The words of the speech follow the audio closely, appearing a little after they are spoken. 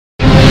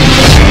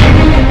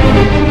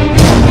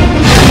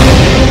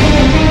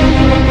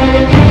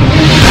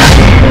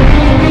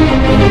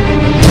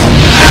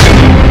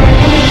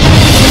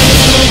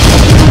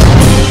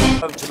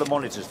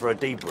monitors for a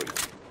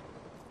debrief.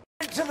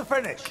 To the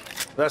finish.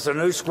 That's a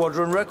new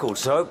squadron record,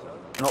 Soap.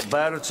 Not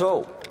bad at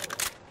all.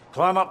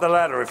 Climb up the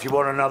ladder if you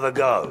want another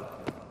go.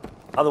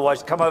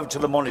 Otherwise, come over to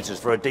the monitors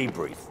for a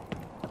debrief.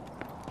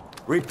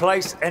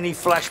 Replace any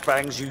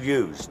flashbangs you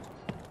used.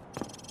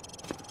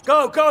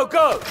 Go, go,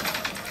 go!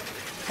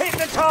 Hit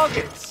the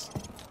targets!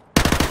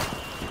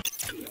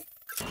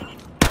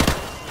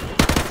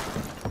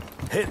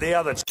 Hit the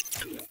other...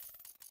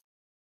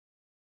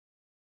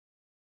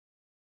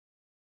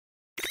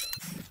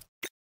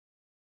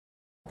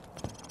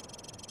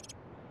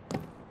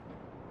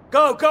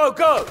 Go, go,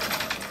 go!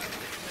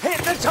 Hit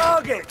the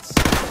targets!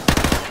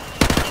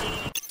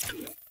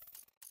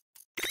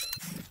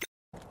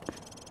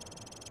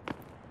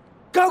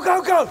 Go,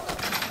 go, go!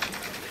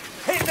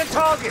 Hit the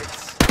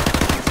targets!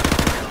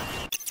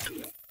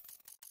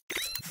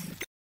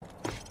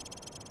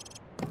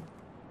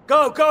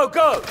 Go, go,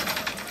 go!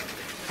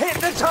 Hit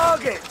the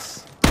targets!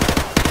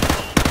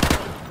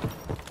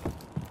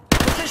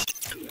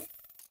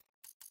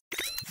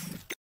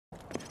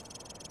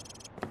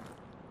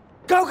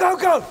 Go, go,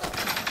 go!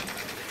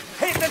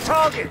 Hit the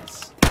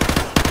targets!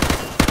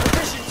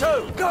 Position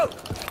 2, go!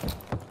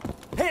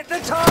 Hit the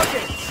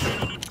targets!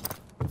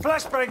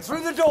 Flashbang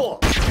through the door!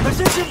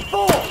 Position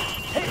 4!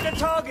 Hit the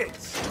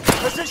targets!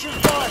 Position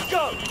 5,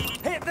 go!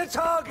 Hit the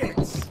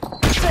targets!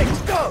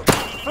 6, go!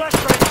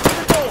 Flashbang through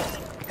the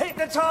door! Hit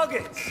the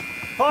targets!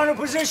 Final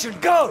position,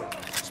 go!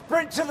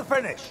 Sprint to the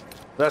finish!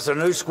 That's a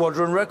new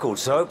squadron record,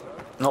 Soap.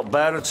 Not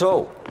bad at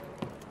all.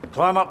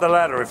 Climb up the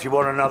ladder if you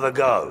want another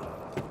go.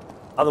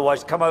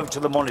 Otherwise, come over to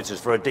the monitors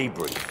for a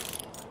debrief.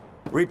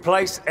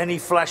 Replace any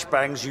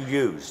flashbangs you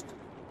used.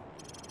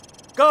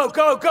 Go,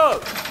 go, go!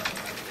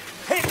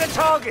 Hit the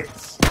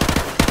targets!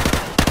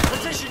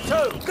 Position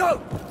 2,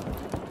 go!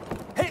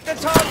 Hit the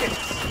targets!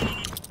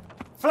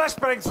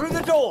 Flashbang through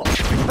the door!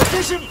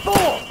 Position 4!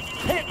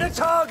 Hit the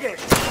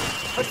targets!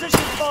 Position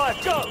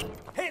 5, go!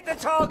 Hit the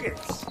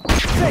targets! 6,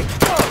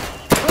 go!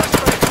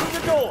 Flashbang through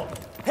the door!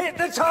 Hit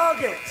the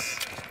targets!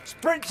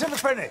 Sprint to the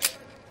finish!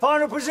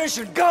 Final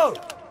position, go!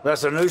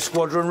 That's a new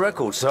squadron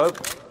record, Soap.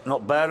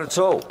 Not bad at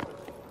all.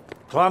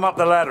 Climb up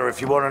the ladder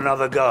if you want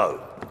another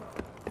go.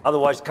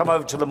 Otherwise, come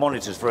over to the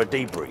monitors for a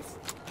debrief.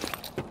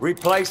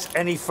 Replace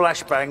any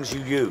flashbangs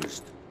you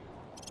used.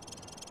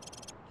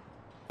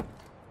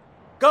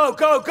 Go,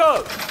 go,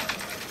 go!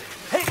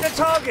 Hit the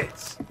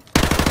targets!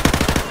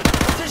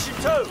 Position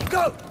 2,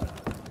 go!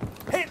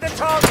 Hit the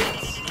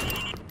targets!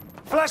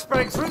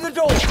 Flashbang through the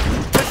door!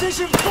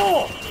 Position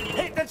 4!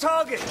 Hit the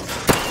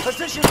targets!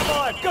 Position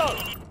 5,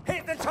 go!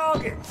 Hit the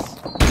targets!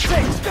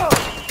 6, go!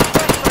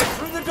 Flashbang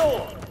through the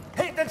door!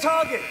 Hit the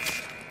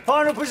targets!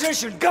 Final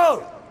position,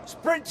 go!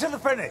 Sprint to the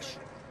finish!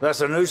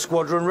 That's a new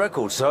squadron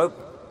record,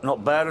 Soap.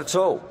 Not bad at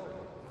all.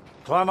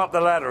 Climb up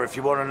the ladder if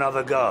you want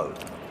another go.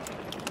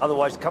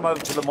 Otherwise, come over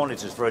to the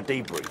monitors for a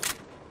debrief.